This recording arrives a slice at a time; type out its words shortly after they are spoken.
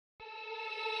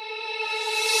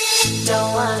Don't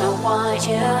wanna want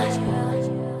you.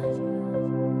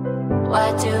 Why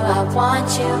do I want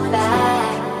you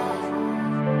back?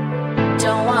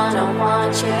 Don't wanna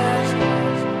want you.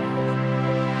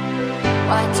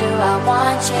 Why do I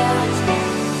want you?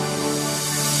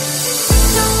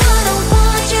 Don't wanna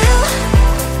want you.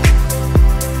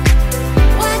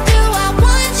 Why do I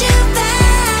want you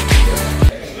back?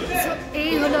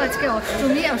 এই হলো আজকে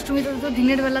অষ্টমী তো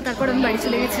দিনের বেলা, তারপর আমি বাড়ি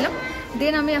চলে গেছিলাম।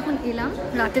 দেন আমি এখন এলাম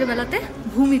রাতের বেলাতে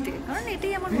ভূমিতে, কারণ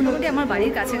এটাই আমার মোটামুটি আমার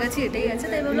বাড়ির কাছাকাছি এটাই আছে,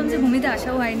 তাই ভাবলাম যে ভূমিতে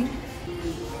আসাও হয়নি।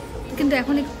 কিন্তু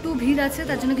এখন একটু ভিড় আছে,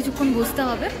 তার জন্য কিছুক্ষণ বসতে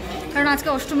হবে, কারণ আজকে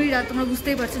অষ্টমীর রাত, তোমরা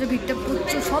বুঝতেই পারছো যে ভিড়টা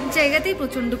প্রচুর, সব জায়গাতেই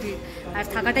প্রচণ্ড ভিড়, আর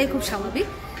থাকাটাই খুব স্বাভাবিক।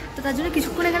 তো তার জন্য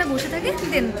কিছুক্ষণ এখানে বসে থাকি,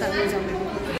 দেন তারপরে যাবো।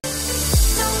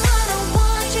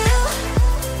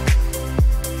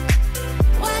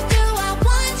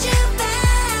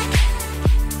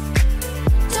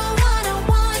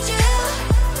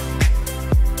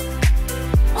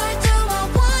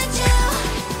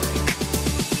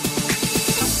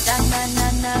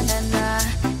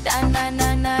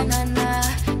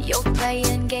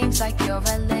 Playing games like you're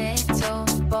a little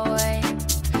boy.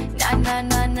 Na na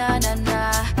na na na na,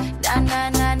 na na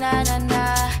na na na na.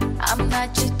 I'm not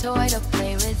your toy to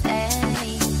play with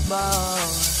anymore.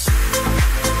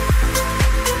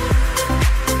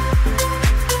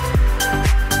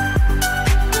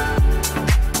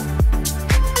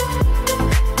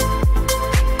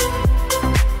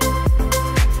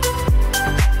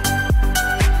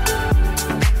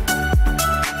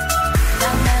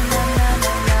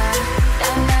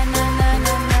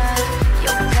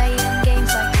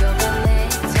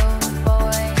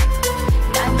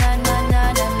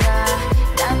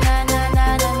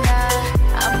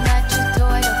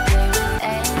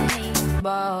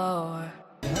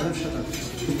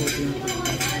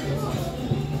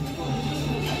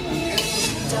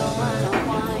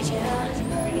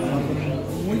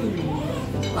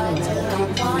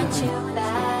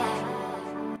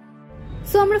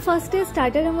 So আমরা ফার্স্টে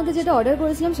স্টার্টারের মধ্যে যেটা অর্ডার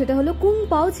করেছিলাম সেটা হলো কুং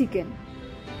পাও চিকেন,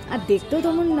 আর দেখতেও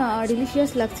তেমন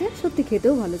ডিলিশিয়াস লাগছে, সত্যি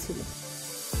খেতেও ভালো ছিল।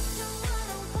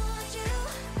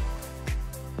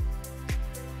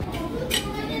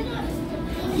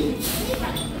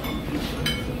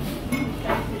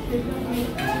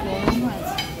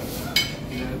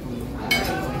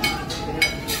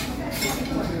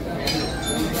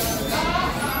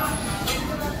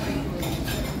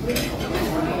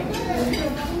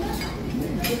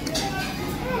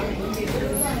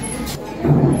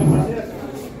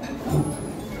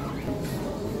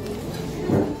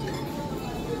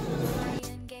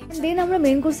 দেন আমরা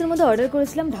মেন কোর্সের মধ্যে অর্ডার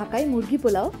করেছিলাম ঢাকাই মুরগি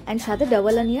পোলাও অ্যান্ড সাথে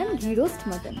ডাবল অনিয়ন ঘি roast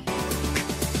mutton.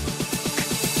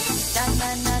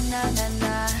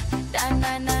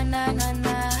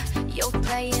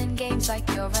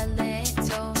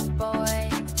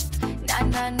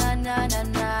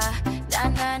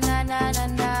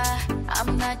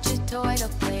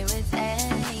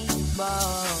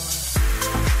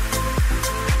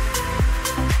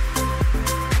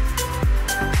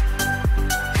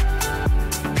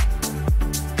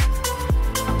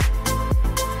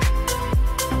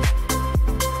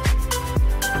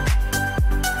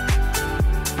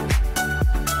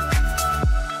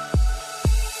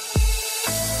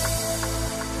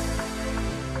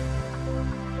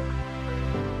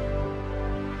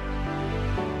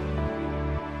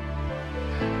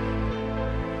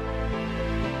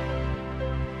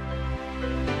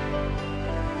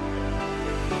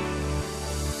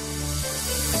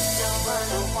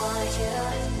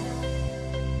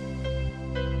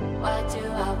 Why do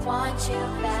I want you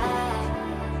back?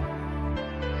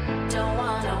 Don't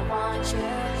wanna want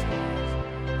you.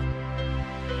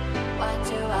 Why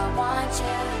do I want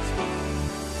you?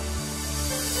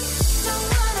 Don't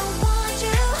wanna want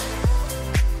you.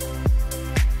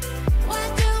 Why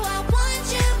do I want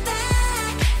you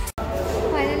back?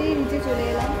 Finally নিচে চলে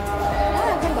এলাম,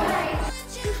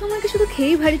 এখন সময় কি শুধু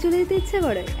খেয়েই বাড়ি চলে যেতে ইচ্ছে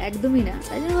করে? একদমই না।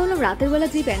 তাই জন্য ভাবলাম রাতের বেলা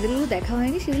যে প্যান্ডেলগুলো দেখা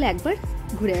হয়নি সেগুলো একবার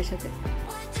ঘুরে আসাতে।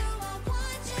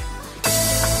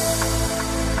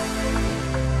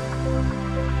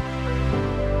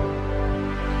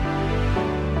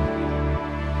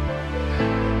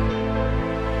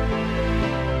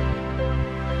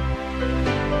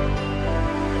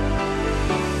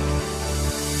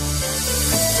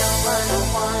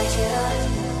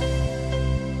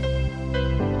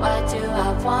 Why do I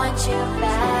want you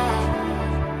back?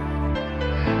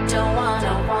 Don't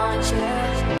wanna want you.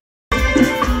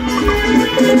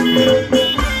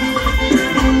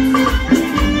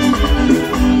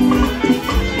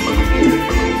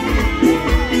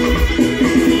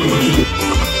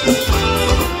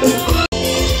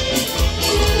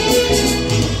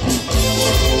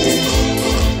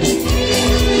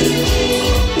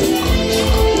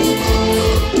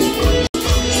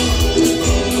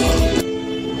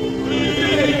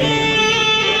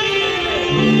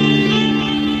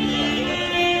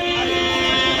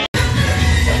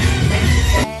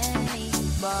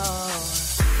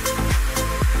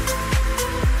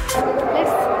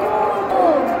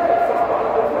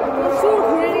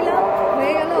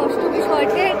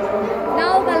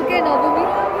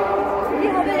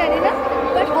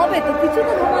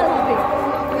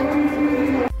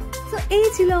 এই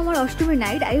ছিল আমার অষ্টমীর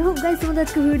নাইট। আই হোপ গাইস তোমাদের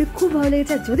আজকে ভিডিওটি খুব ভালো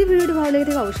লেগেছে। যদি ভিডিওটি ভালো লেগে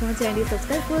থাকে অবশ্যই আমার চ্যানেলটি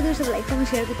সাবস্ক্রাইব করে দিও, লাইক কমেন্ট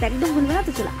শেয়ার করতে একদম ভুলবে না।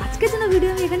 তো চলো আজকের জন্য ভিডিও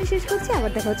আমি এখানে শেষ করছি,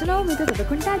 আবার দেখা হচ্ছে নবমীতে।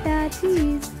 ততক্ষণ টাটা,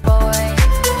 চিজ।